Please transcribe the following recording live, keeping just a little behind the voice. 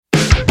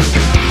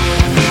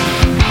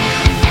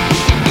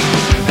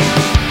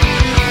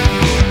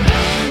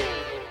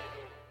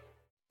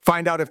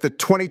Find out if the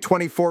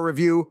 2024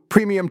 review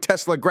Premium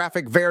Tesla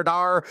Graphic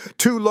Verdar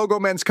 2 Logo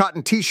Men's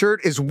Cotton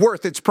t-shirt is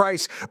worth its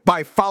price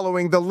by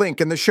following the link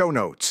in the show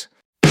notes.